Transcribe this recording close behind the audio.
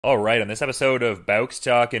All right, on this episode of Bowks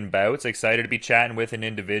Talking Bouts, excited to be chatting with an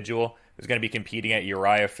individual who's going to be competing at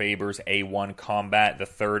Urijah Faber's A1 Combat, the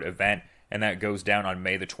third event, and that goes down on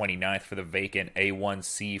May the 29th for the vacant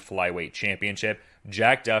A1C Flyweight Championship.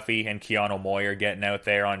 Jack Duffy and Keaneo Moyer getting out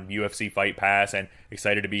there on UFC Fight Pass, and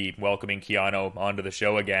excited to be welcoming Keaneo onto the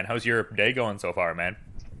show again. How's your day going so far, man?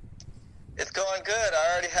 It's going good.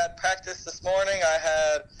 I already had practice this morning. I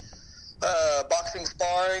had boxing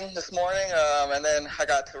sparring this morning, and then I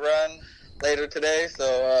got to run later today, so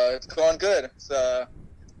it's going good. It's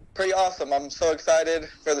pretty awesome. I'm so excited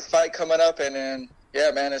for this fight coming up, and then,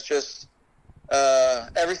 yeah, man, it's just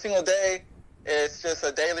every single day, it's just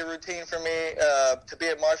a daily routine for me. To be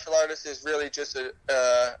a martial artist is really just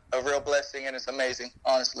a real blessing, and it's amazing,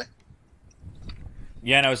 honestly.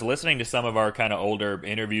 Yeah, and I was listening to some of our kind of older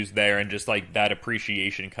interviews there, and just like that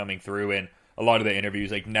appreciation coming through in a lot of the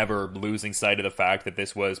interviews, like never losing sight of the fact that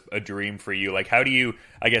this was a dream for you. Like, how do you,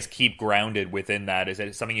 I guess, keep grounded within that? Is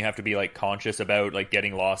it something you have to be like conscious about, like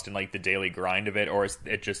getting lost in like the daily grind of it, or is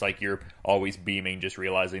it just like you're always beaming, just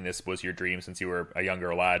realizing this was your dream since you were a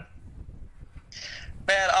younger lad?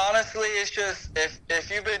 Man, honestly, it's just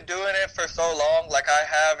if you've been doing it for so long, like I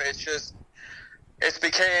have, it's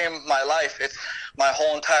became my life. It's my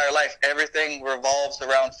whole entire life. Everything revolves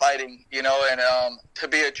around fighting, you know, and to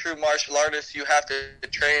be a true martial artist, you have to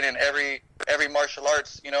train in every martial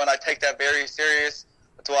arts, you know, and I take that very serious.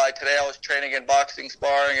 That's why today I was training in boxing,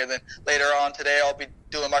 sparring, and then later on today I'll be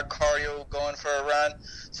doing my cardio, going for a run.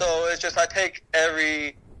 So it's just I take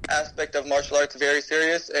every aspect of martial arts very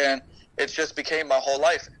serious, and it's just became my whole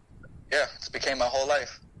life. Yeah, it's became my whole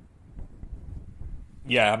life.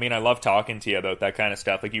 Yeah, I mean, I love talking to you about that kind of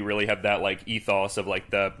stuff. Like, you really have that, like, ethos of, like,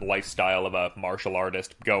 the lifestyle of a martial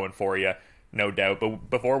artist going for you, no doubt. But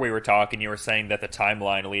before we were talking, you were saying that the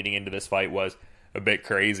timeline leading into this fight was a bit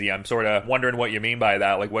crazy. I'm sort of wondering what you mean by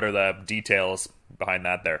that. Like, what are the details behind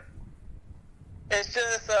that there? It's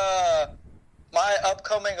just my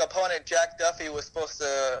upcoming opponent, Jack Duffy, was supposed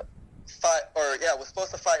to fight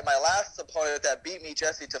my last opponent that beat me,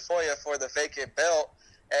 Jesse Tafoya, for the vacant belt.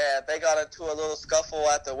 And they got into a little scuffle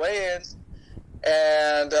at the weigh-ins,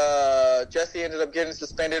 and Jesse ended up getting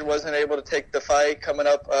suspended, wasn't able to take the fight coming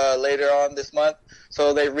up later on this month.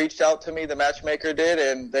 So they reached out to me, the matchmaker did,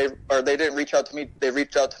 and they didn't reach out to me, they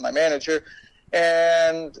reached out to my manager,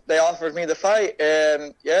 and they offered me the fight.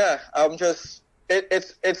 And yeah, I'm just,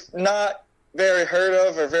 it's not very heard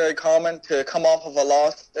of or very common to come off of a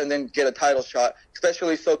loss and then get a title shot,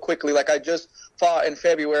 especially so quickly. Like, I just fought in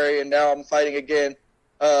February, and now I'm fighting again.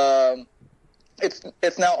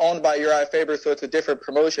 It's now owned by Urijah Faber, so it's a different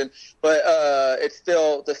promotion, but it's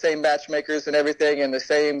still the same matchmakers and everything, and the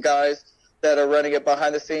same guys that are running it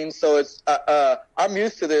behind the scenes. So it's I'm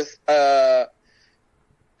used to this, and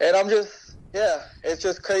I'm just, yeah, it's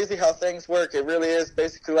just crazy how things work. It really is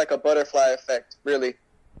basically like a butterfly effect, really.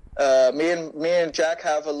 Me and Jack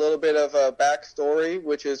have a little bit of a backstory,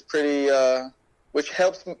 which is pretty, which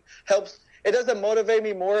helps. It doesn't motivate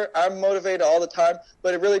me more. I'm motivated all the time,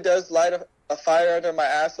 but it really does light a fire under my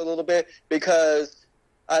ass a little bit, because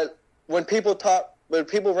when people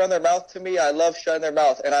run their mouth to me, I love shutting their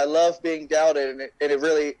mouth, and I love being doubted, and it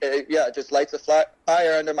really just lights a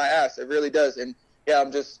fire under my ass. It really does. And yeah,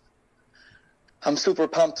 I'm super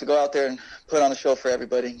pumped to go out there and put on a show for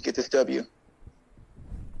everybody and get this W.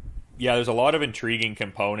 Yeah, there's a lot of intriguing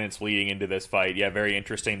components leading into this fight. Yeah, very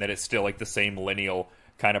interesting that it's still like the same lineal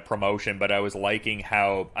kind of promotion, but I was liking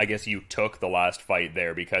how, I guess, you took the last fight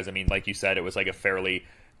there, because, I mean, like you said, it was like a fairly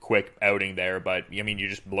quick outing there, but, I mean, you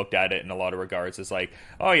just looked at it in a lot of regards as like,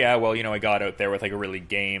 oh yeah, well, you know, I got out there with like a really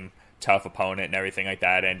tough opponent and everything like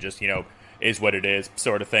that, and just, you know, is what it is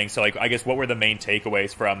sort of thing. So, like, I guess, what were the main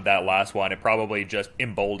takeaways from that last one? It probably just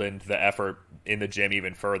emboldened the effort in the gym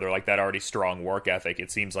even further, like that already strong work ethic.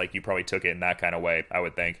 It seems like you probably took it in that kind of way, I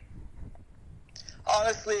would think.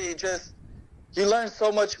 Honestly, you learn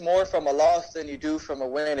so much more from a loss than you do from a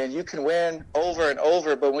win, and you can win over and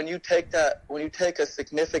over. But when you take a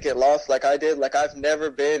significant loss like I did, like I've never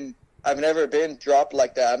been dropped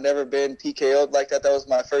like that. I've never been TKO'd like that. That was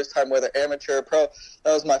my first time, whether amateur or pro.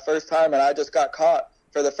 That was my first time, and I just got caught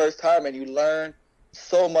for the first time. And you learn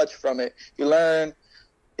so much from it. You learn,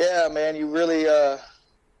 yeah, man. You really,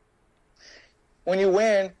 when you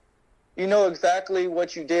win, you know exactly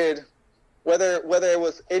what you did. Whether it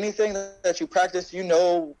was anything that you practiced, you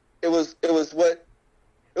know, it was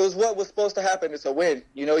what was supposed to happen. It's a win.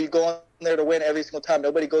 You know, you go in there to win every single time.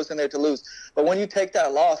 Nobody goes in there to lose. But when you take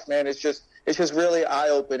that loss, man, it's just really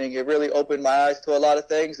eye-opening. It really opened my eyes to a lot of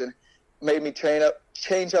things and made me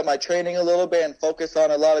change up my training a little bit and focus on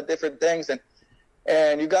a lot of different things. And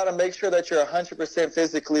And you got to make sure that you're 100%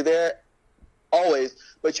 physically there always,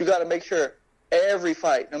 but you got to make sure every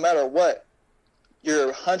fight, no matter what,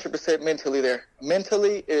 you're 100% mentally there.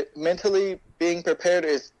 Mentally being prepared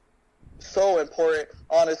is so important,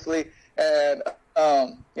 honestly. And,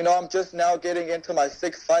 I'm just now getting into my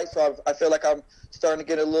 6th fight, so I feel like I'm starting to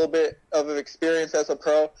get a little bit of an experience as a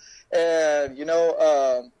pro. And,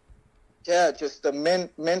 just the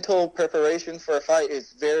mental preparation for a fight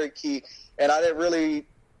is very key. And I didn't really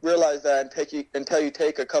realize that until you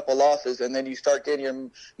take a couple losses, and then you start getting your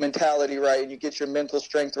mentality right, and you get your mental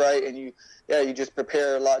strength right, and you just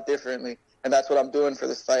prepare a lot differently. And that's what I'm doing for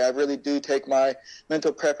this fight. I really do take my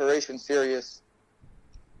mental preparation serious.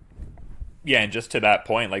 Yeah, and just to that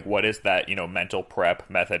point, like, what is that, mental prep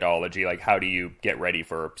methodology? Like, how do you get ready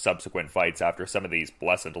for subsequent fights after some of these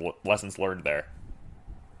lessons learned there?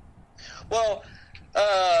 Well,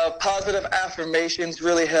 positive affirmations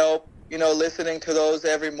really help. Listening to those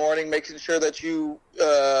every morning, making sure that you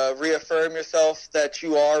reaffirm yourself that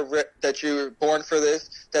that you're born for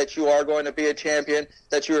this, that you are going to be a champion,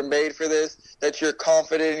 that you were made for this, that you're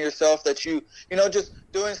confident in yourself, that just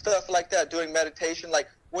doing stuff like that, doing meditation. Like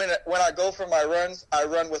when I go for my runs, I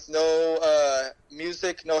run with no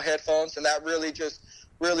music, no headphones, and that really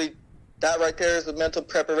that right there is the mental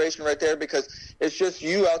preparation right there, because it's just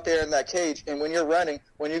you out there in that cage. And when you're running,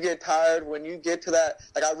 when you get tired, when you get to that,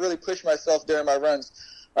 like I really push myself during my runs.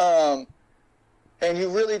 And you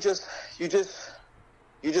really just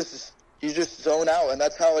zone out. And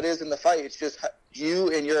that's how it is in the fight. It's just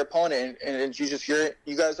you and your opponent, and you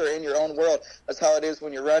guys are in your own world. That's how it is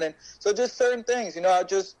when you're running. So just certain things,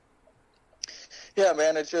 it's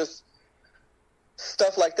just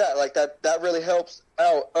stuff like that. Like that really helps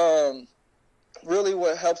out. Really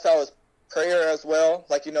what helps out is prayer as well.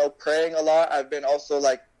 Like, praying a lot. I've been also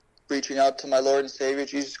like reaching out to my Lord and Savior,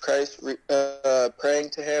 Jesus Christ, praying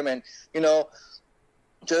to him, and,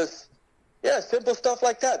 simple stuff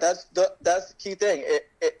like that. That's the key thing.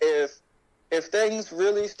 If things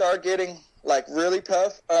really start getting like really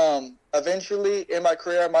tough, eventually in my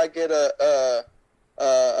career, I might get a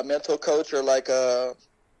mental coach, or like a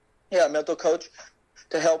mental coach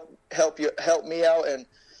to help me out. And,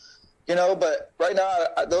 but right now,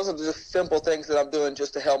 those are just simple things that I'm doing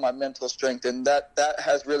just to help my mental strength. And that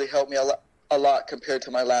has really helped me a lot compared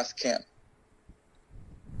to my last camp.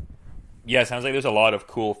 Yeah, it sounds like there's a lot of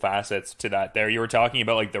cool facets to that there. You were talking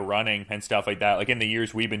about like the running and stuff like that. Like in the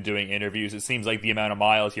years we've been doing interviews, it seems like the amount of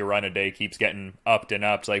miles you run a day keeps getting upped and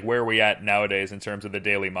upped. Like, where are we at nowadays in terms of the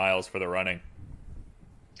daily miles for the running?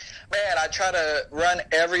 Man, I try to run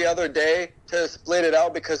every other day to split it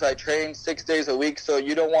out, because I train 6 days a week. So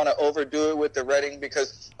you don't want to overdo it with the running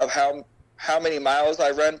because of how many miles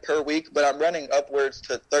I run per week. But I'm running upwards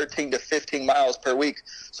to 13 to 15 miles per week.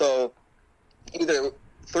 So either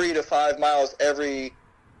 3 to 5 miles every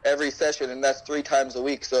session, and that's 3 times a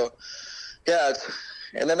week. So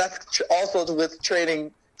and then that's also with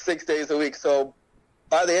training 6 days a week. So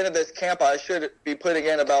by the end of this camp, I should be putting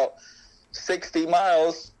in about 60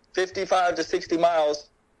 miles, 55 to 60 miles,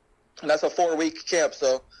 and that's a 4-week camp.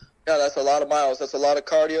 So that's a lot of miles. That's a lot of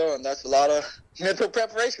cardio, and that's a lot of mental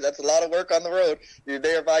preparation. That's a lot of work on the road. You're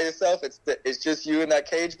there by yourself. It's just you in that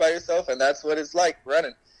cage by yourself, and that's what it's like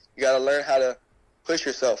running. You got to learn how to push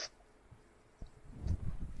yourself.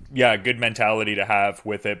 Yeah, good mentality to have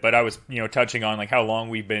with it. But I was, touching on like how long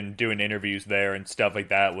we've been doing interviews there and stuff like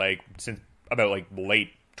that, like since about like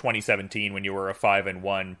late 2017 when you were a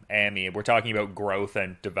 5-1 AMI. We're talking about growth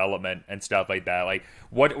and development and stuff like that. Like,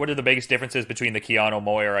 what are the biggest differences between the Keaneo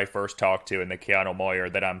Moyer I first talked to and the Keaneo Moyer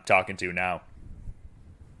that I'm talking to now?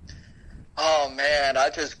 Oh man, I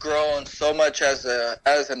just grown so much as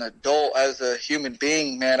an adult, as a human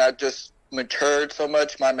being, man. I just matured so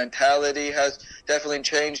much. My mentality has definitely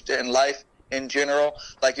changed in life in general.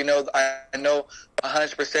 Like, I know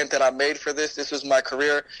 100% that I'm made for this. This is my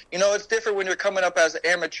career. It's different when you're coming up as an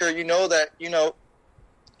amateur.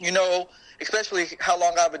 Especially how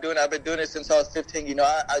long I've been doing it. I've been doing it since I was 15.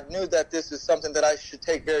 I knew that this is something that I should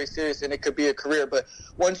take very serious, and it could be a career. But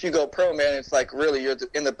once you go pro, man, it's like really you're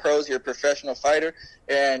in the pros, you're a professional fighter.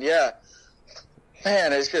 And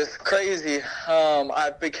man, it's just crazy.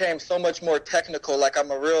 I became so much more technical. Like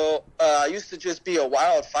I used to just be a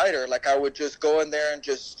wild fighter. Like I would just go in there and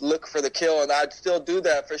just look for the kill, and I'd still do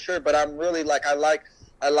that for sure. But I'm really like, I like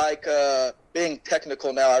being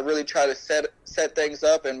technical now. I really try to set things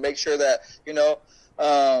up and make sure that,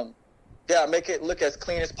 make it look as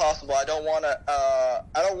clean as possible. I want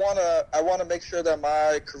to make sure that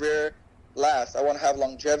my career last. I want to have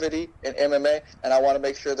longevity in MMA, and I want to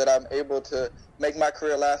make sure that I'm able to make my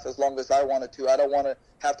career last as long as I wanted to. I don't want to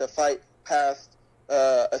have to fight past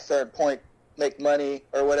a certain point, make money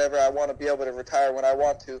or whatever. I want to be able to retire when I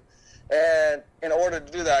want to. And in order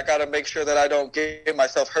to do that, I got to make sure that I don't get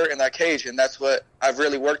myself hurt in that cage. And that's what I've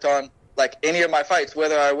really worked on. Like any of my fights,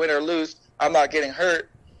 whether I win or lose, I'm not getting hurt.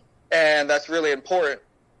 And that's really important.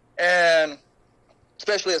 And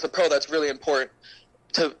especially as a pro, that's really important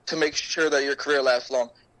to make sure that your career lasts long.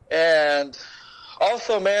 And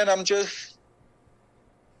also, man, I'm just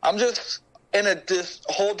in this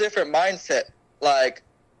whole different mindset. Like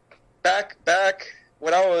back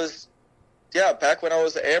when I was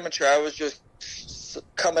an amateur, I was just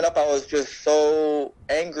coming up. I was just so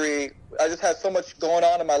angry. I just had so much going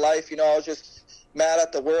on in my life. You know, I was just mad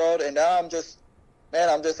at the world. And now I'm just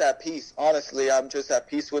at peace. Honestly, I'm just at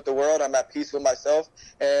peace with the world. I'm at peace with myself.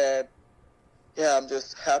 And yeah, I'm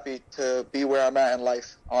just happy to be where I'm at in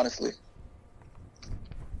life, honestly.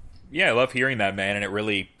 Yeah, I love hearing that, man, and it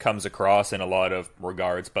really comes across in a lot of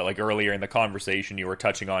regards. But like earlier in the conversation, you were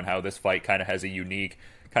touching on how this fight kind of has a unique,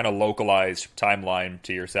 kind of localized timeline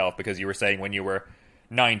to yourself, because you were saying when you were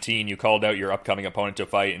 19, you called out your upcoming opponent to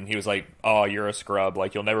fight, and he was like, "Oh, you're a scrub.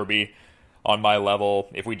 Like, you'll never be on my level.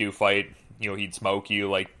 If we do fight, you know, he'd smoke you,"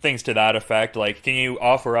 like things to that effect. Like, can you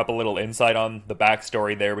offer up a little insight on the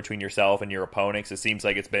backstory there between yourself and your opponents? It seems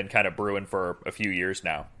like it's been kind of brewing for a few years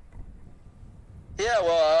now. Yeah,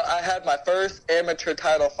 well, I had my first amateur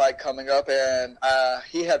title fight coming up, and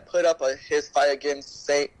he had put up his fight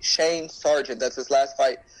against Shane Sargent. That's his last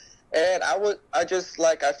fight. And I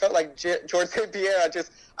felt like George St. Pierre.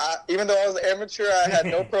 Even though I was an amateur, I had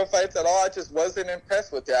no pro fights at all. I just wasn't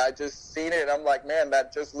impressed with it. I just seen it, and I'm like, man,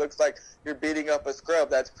 that just looks like you're beating up a scrub.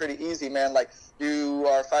 That's pretty easy, man. Like, you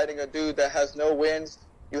are fighting a dude that has no wins.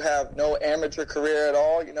 You have no amateur career at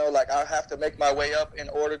all. You know, like, I have to make my way up in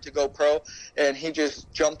order to go pro. And he just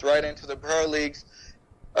jumped right into the pro leagues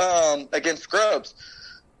against scrubs,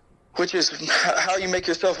 which is how you make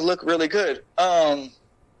yourself look really good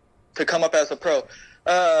to come up as a pro.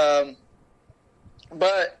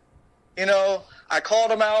 But, you know, I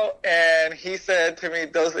called him out, and he said to me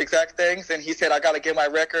those exact things, and he said, I got to get my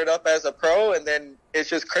record up as a pro, and then it's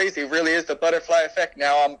just crazy. It really is the butterfly effect.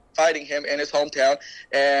 Now I'm fighting him in his hometown,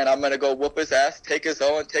 and I'm going to go whoop his ass, take his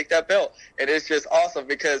O, and take that belt. And it's just awesome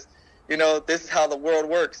because, you know, this is how the world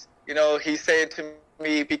works. You know, he's saying to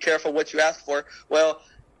me, be careful what you ask for. Well,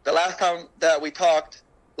 the last time that we talked,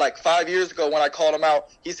 like 5 years ago when I called him out,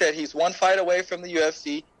 he said he's one fight away from the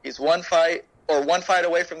UFC. He's one fight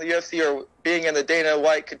away from the UFC or being in the Dana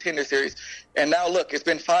White Contender Series. And now look, it's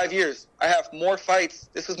been 5 years. I have more fights.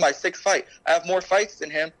 This is my sixth fight. I have more fights than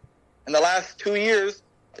him in the last 2 years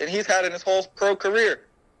than he's had in his whole pro career.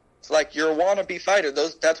 It's like you're a wannabe fighter.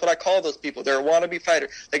 That's what I call those people. They're a wannabe fighter.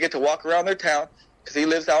 They get to walk around their town because he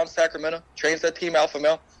lives out in Sacramento, trains that Team Alpha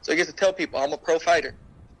Male. So he gets to tell people, I'm a pro fighter.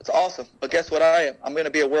 It's awesome. But guess what I am? I'm going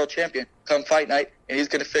to be a world champion come fight night, and he's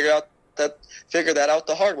going to figure that out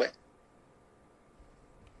the hard way.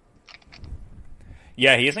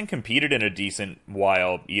 Yeah, he hasn't competed in a decent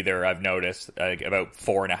while either, I've noticed, about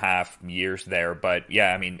 4.5 years there. But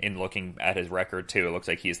yeah, I mean, in looking at his record too, it looks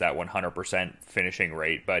like he's that 100% finishing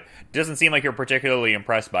rate. But it doesn't seem like you're particularly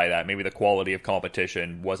impressed by that. Maybe the quality of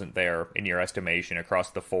competition wasn't there in your estimation across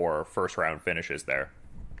the 4 first-round finishes there.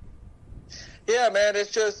 Yeah, man,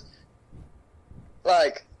 it's just,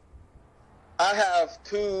 like, I have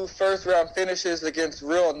 2 first-round finishes against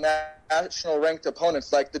real national-ranked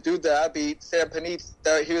opponents. Like the dude that I beat, Sam Panitz,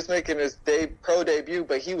 he was making his pro debut,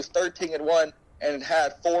 but he was 13-1 and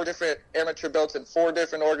had 4 different amateur belts in 4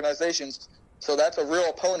 different organizations. So that's a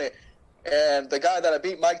real opponent. And the guy that I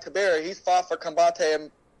beat, Mike Tabera, he's fought for Combate,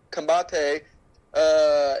 and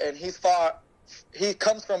he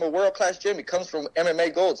comes from a world-class gym. He comes from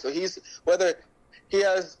MMA Gold. So whether he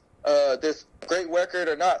has this great record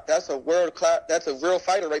or not, that's a real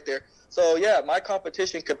fighter right there. So yeah, my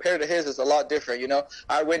competition compared to his is a lot different. You know,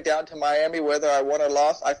 I went down to Miami, whether I won or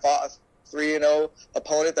lost, I fought a 3-0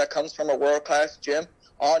 opponent that comes from a world-class gym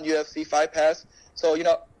on UFC Fight Pass. So, you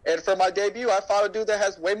know, and for my debut, I fought a dude that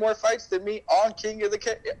has way more fights than me on King of the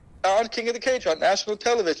Cage on national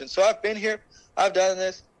television. So I've been here, I've done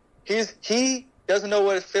this. He doesn't know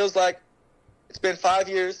what it feels like. It's been 5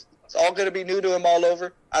 years. It's all going to be new to him all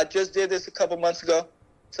over. I just did this a couple months ago.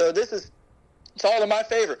 So it's all in my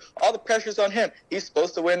favor. All the pressure's on him. He's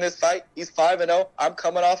supposed to win this fight. He's 5-0. I'm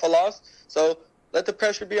coming off a loss. So let the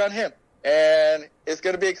pressure be on him. And it's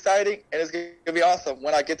going to be exciting, and it's going to be awesome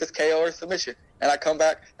when I get this KO or submission. And I come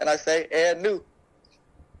back and I say, and new.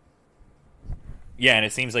 Yeah, and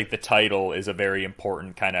it seems like the title is a very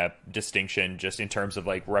important kind of distinction just in terms of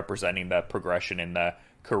like representing the progression in the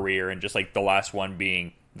career, and just like the last one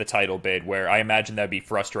being the title bid, where I imagine that'd be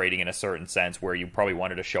frustrating in a certain sense, where you probably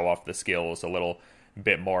wanted to show off the skills a little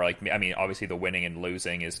bit more. Like, I mean, obviously the winning and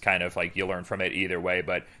losing is kind of like you learn from it either way,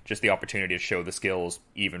 but just the opportunity to show the skills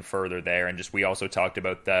even further there. And just, we also talked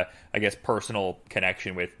about the, I guess, personal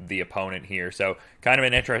connection with the opponent here. So kind of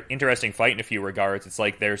an interesting fight in a few regards. It's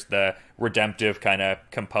like there's the redemptive kind of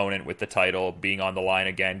component with the title being on the line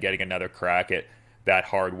again, getting another crack at that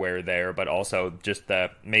hardware there, but also just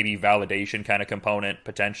the maybe validation kind of component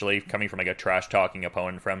potentially coming from like a trash talking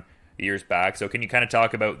opponent from years back. So can you kind of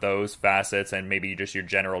talk about those facets and maybe just your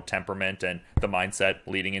general temperament and the mindset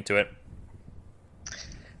leading into it?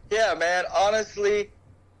 Yeah, man, honestly,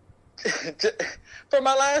 for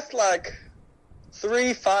my last like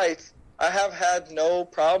 3 fights, I have had no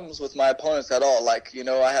problems with my opponents at all. Like, you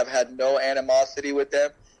know, I have had no animosity with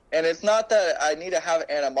them. And it's not that I need to have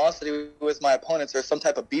animosity with my opponents or some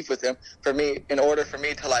type of beef with them in order for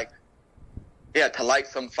me to to light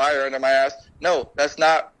some fire under my ass. No, that's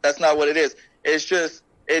not what it is. It's just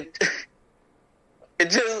it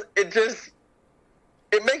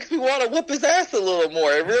makes me want to whoop his ass a little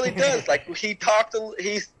more. It really does. Like, he's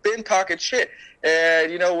been talking shit,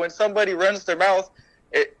 and you know, when somebody runs their mouth,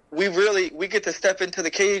 we get to step into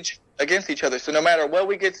the cage against each other. So no matter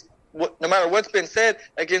what's been said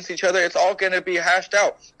against each other, it's all going to be hashed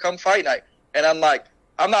out come fight night. And I'm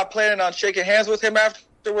not planning on shaking hands with him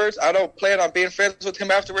afterwards. I don't plan on being friends with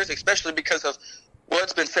him afterwards, especially because of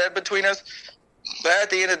what's been said between us. But at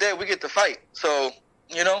the end of the day, we get to fight. So,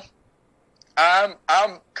 you know, I'm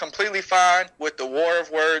completely fine with the war of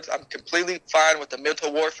words. I'm completely fine with the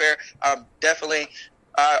mental warfare. I'm definitely,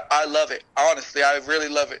 I love it. Honestly, I really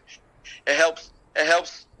love it. It helps.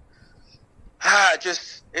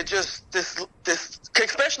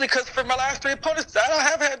 Especially because for my last 3 opponents, I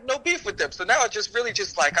have had no beef with them. So now it's just really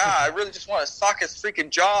just like, I really just want to sock his freaking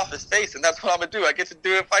jaw off his face, and that's what I'm going to do. I get to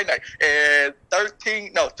do it fight night. And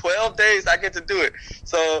 12 days I get to do it.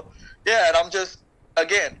 So, yeah, and I'm just,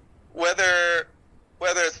 again, whether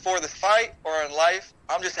it's for this fight or in life,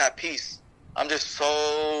 I'm just at peace. I'm just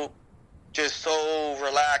so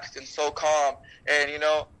relaxed and so calm. And, you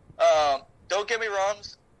know, don't get me wrong.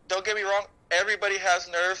 Everybody has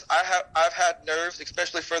nerves. I've had nerves,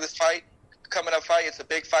 especially for this fight, coming up fight. It's a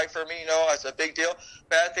big fight for me, you know. It's a big deal.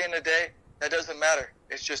 But at the end of the day, that doesn't matter.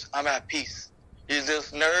 It's just I'm at peace.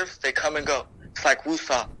 Those nerves, they come and go. It's like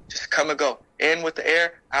woosah, just come and go. In with the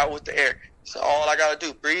air, out with the air. So all I gotta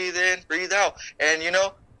do, breathe in, breathe out. And you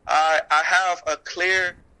know, I have a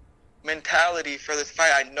clear mentality for this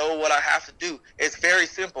fight. I know what I have to do. It's very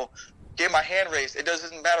simple. Get my hand raised. It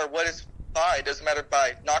doesn't matter what it's by. It doesn't matter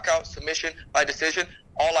by knockout, submission, by decision.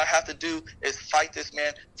 All I have to do is fight this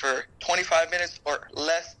man for 25 minutes or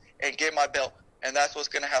less and get my belt. And that's what's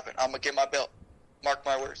going to happen. I'm going to get my belt. Mark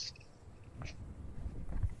my words.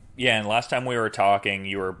 Yeah, and last time we were talking,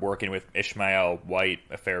 you were working with Ishmael White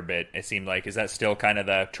a fair bit, it seemed like. Is that still kind of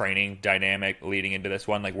the training dynamic leading into this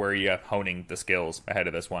one? Like, where are you honing the skills ahead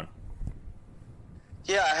of this one?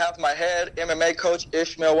 Yeah, I have my head MMA coach,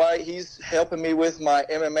 Ishmael White. He's helping me with my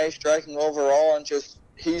MMA striking overall, and his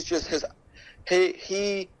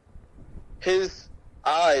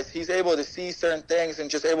eyes, he's able to see certain things and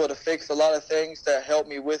just able to fix a lot of things that help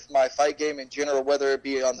me with my fight game in general, whether it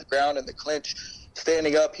be on the ground, in the clinch,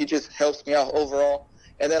 standing up. He just helps me out overall.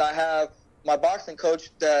 And then I have my boxing coach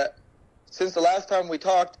that since the last time we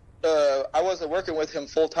talked, I wasn't working with him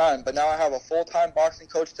full-time, but now I have a full-time boxing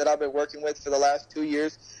coach that I've been working with for the last 2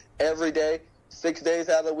 years. Every day, 6 days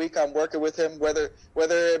out of the week, I'm working with him, whether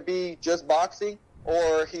it be just boxing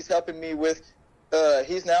or he's helping me with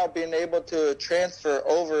he's now been able to transfer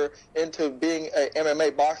over into being an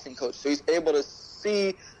MMA boxing coach. So he's able to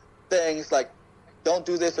see things like, don't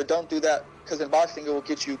do this or don't do that, because in boxing it will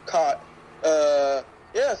get you caught.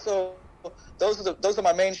 So those are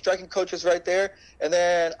my main striking coaches right there. And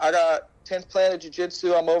then I got 10th Planet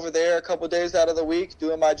Jiu-Jitsu. I'm over there a couple days out of the week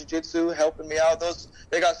doing my jiu-jitsu, helping me out.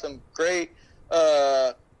 They got some great,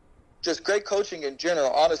 just great coaching in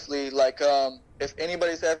general, honestly. Like, if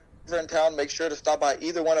anybody's ever in town, make sure to stop by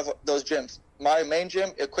either one of those gyms. My main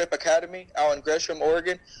gym, Equip Academy, out in Gresham,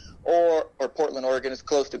 Oregon, or Portland, Oregon. It's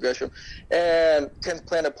close to Gresham, and 10th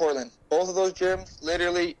Planet Portland. Both of those gyms,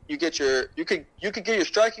 literally, you could get your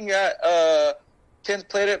striking at 10th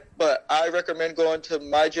Planet, but I recommend going to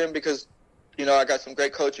my gym because, you know, I got some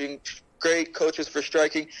great coaches for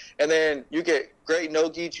striking, and then you get great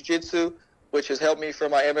no-gi jiu-jitsu, which has helped me for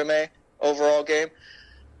my MMA overall game.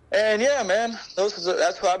 And yeah, man,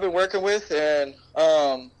 that's who I've been working with, and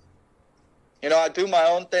you know, I do my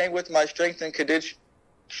own thing with my strength and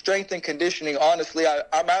conditioning. Honestly,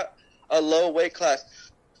 I'm at a low weight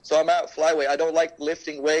class. So I'm at flyweight. I don't like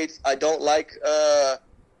lifting weights. I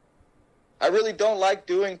really don't like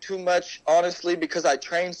doing too much, honestly, because I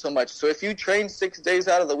train so much. So if you train 6 days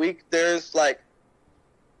out of the week, there's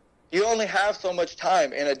you only have so much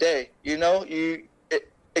time in a day,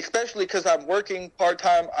 especially because I'm working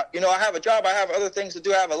part-time. I have a job. I have other things to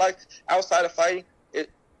do. I have a life outside of fighting.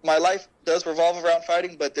 My life does revolve around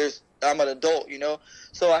fighting, but I'm an adult,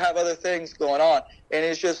 so I have other things going on. And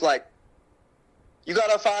it's just you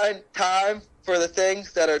got to find time for the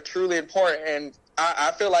things that are truly important. And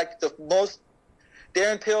I feel like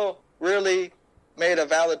Darren Till really made a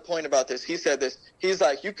valid point about this. He said this. He's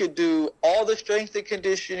like, you could do all the strength and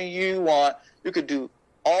conditioning you want. You could do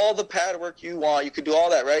all the pad work you want. You could do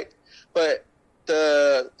all that, right? But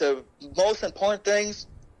the most important things,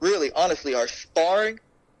 really, honestly, are sparring,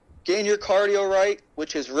 getting your cardio right,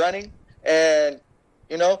 which is running, and,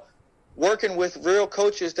 working with real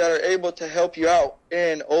coaches that are able to help you out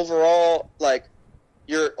in overall,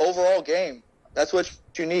 your overall game. That's what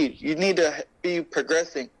you need. You need to be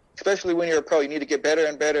progressing, especially when you're a pro. You need to get better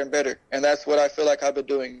and better and better. And that's what I feel like I've been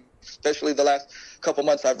doing, especially the last couple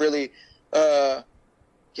months. I've really, I'll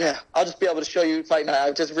just be able to show you fight night.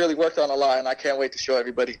 I've just really worked on a lot, and I can't wait to show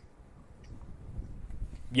everybody.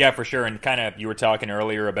 Yeah, for sure. And kind of, you were talking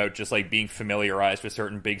earlier about just being familiarized with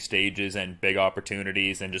certain big stages and big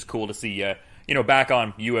opportunities, and just cool to see you, back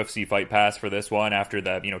on UFC Fight Pass for this one after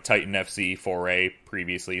the, Titan FC foray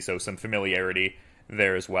previously. So some familiarity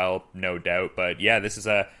there as well, no doubt. But yeah, this is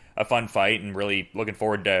a fun fight, and really looking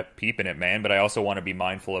forward to peeping it, man. But I also want to be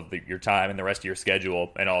mindful of your time and the rest of your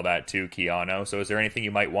schedule and all that too, Keaneo. So is there anything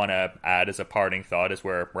you might want to add as a parting thought as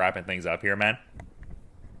we're wrapping things up here, man?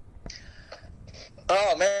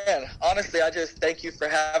 Oh, man. Honestly, I just thank you for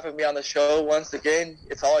having me on the show once again.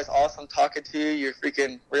 It's always awesome talking to you. You're a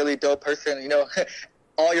freaking really dope person.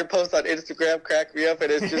 All your posts on Instagram crack me up, and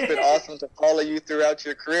it's just been awesome to follow you throughout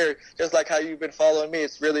your career, just like how you've been following me.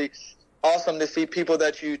 It's really awesome to see people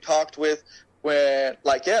that you talked with when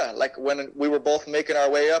we were both making our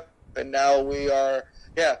way up, and now we are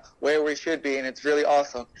where we should be, and it's really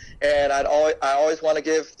awesome. And I always want to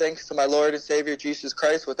give thanks to my Lord and Savior, Jesus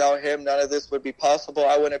Christ. Without him, none of this would be possible.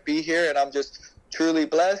 I wouldn't be here, and I'm just truly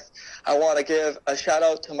blessed. I want to give a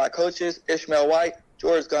shout-out to my coaches, Ishmael White,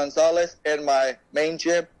 George Gonzalez, and my main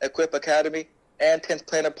gym, Equip Academy, and 10th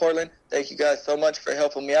Planet Portland. Thank you guys so much for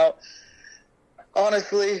helping me out.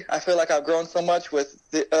 Honestly, I feel like I've grown so much with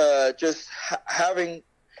just having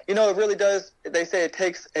 – it really does. They say it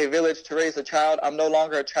takes a village to raise a child. I'm no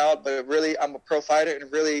longer a child, but really I'm a pro fighter,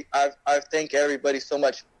 and really I thank everybody so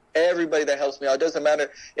much. Everybody that helps me out. It doesn't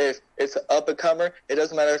matter if it's an up-and-comer. It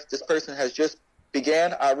doesn't matter if this person has just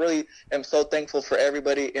began. I really am so thankful for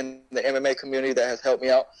everybody in the MMA community that has helped me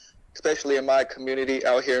out, especially in my community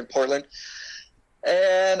out here in Portland.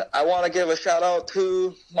 And I want to give a shout out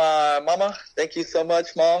to my mama. Thank you so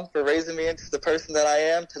much, Mom, for raising me into the person that I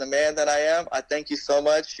am, to the man that I am. I thank you so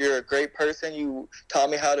much. You're a great person. You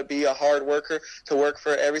taught me how to be a hard worker, to work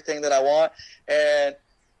for everything that I want. And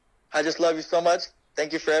I just love you so much.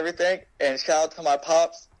 Thank you for everything. And shout out to my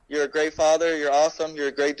pops. You're a great father. You're awesome. You're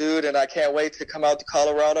a great dude. And I can't wait to come out to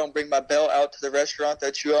Colorado and bring my belt out to the restaurant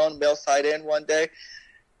that you own, Millside Inn, one day.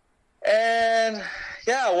 And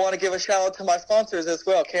I want to give a shout out to my sponsors as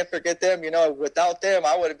well. Can't forget them. Without them,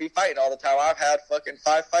 I wouldn't be fighting all the time. I've had fucking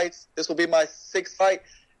 5 fights. This will be my 6th fight.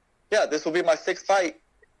 Yeah, this will be my 6th fight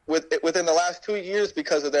within the last 2 years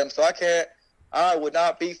because of them. So I would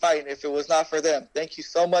not be fighting if it was not for them. Thank you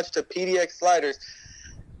so much to PDX Sliders.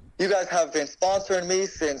 You guys have been sponsoring me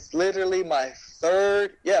since literally my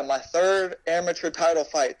third amateur title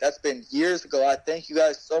fight. That's been years ago. I thank you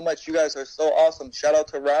guys so much. You guys are so awesome. Shout out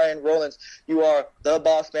to Ryan Rollins. You are the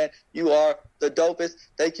boss, man. You are the dopest.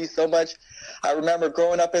 Thank you so much. I remember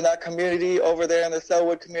growing up in that community over there in the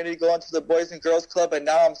Selwood community, going to the Boys and Girls Club, and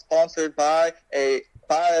now I'm sponsored by a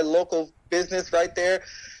local business right there.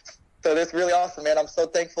 So that's really awesome, man. I'm so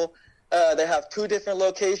thankful. They have 2 different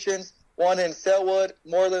locations. One in Selwood,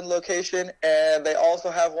 Moreland location, and they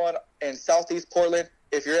also have one in Southeast Portland.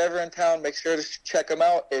 If you're ever in town, make sure to check them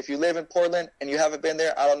out. If you live in Portland and you haven't been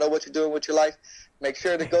there, I don't know what you're doing with your life. Make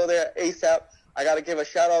sure to go there ASAP. I got to give a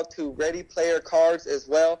shout-out to Ready Player Cards as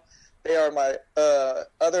well. They are my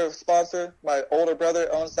other sponsor. My older brother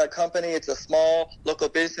owns that company. It's a small local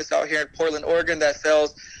business out here in Portland, Oregon that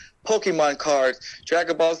sells Pokemon cards,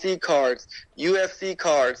 Dragon Ball Z cards, UFC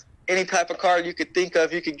cards. Any type of card you could think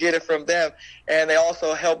of, you could get it from them. And they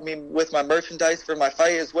also help me with my merchandise for my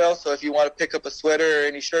fight as well. So if you want to pick up a sweater or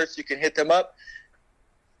any shirts, you can hit them up.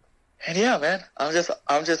 And yeah, man, I'm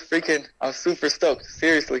super stoked.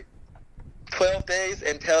 Seriously. 12 days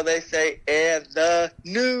until they say, and the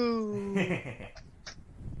new.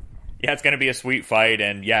 Yeah, it's going to be a sweet fight,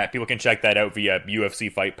 and yeah, people can check that out via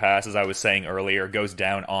UFC Fight Pass, as I was saying earlier. It goes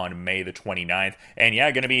down on May the 29th, and yeah,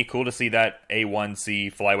 going to be cool to see that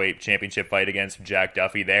A1C Flyweight Championship fight against Jack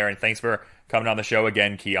Duffy there, and thanks for coming on the show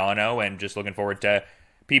again, Keaneo, and just looking forward to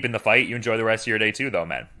peeping the fight. You enjoy the rest of your day too, though,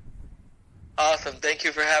 man. Awesome. Thank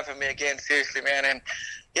you for having me again, seriously, man, and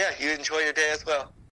yeah, you enjoy your day as well.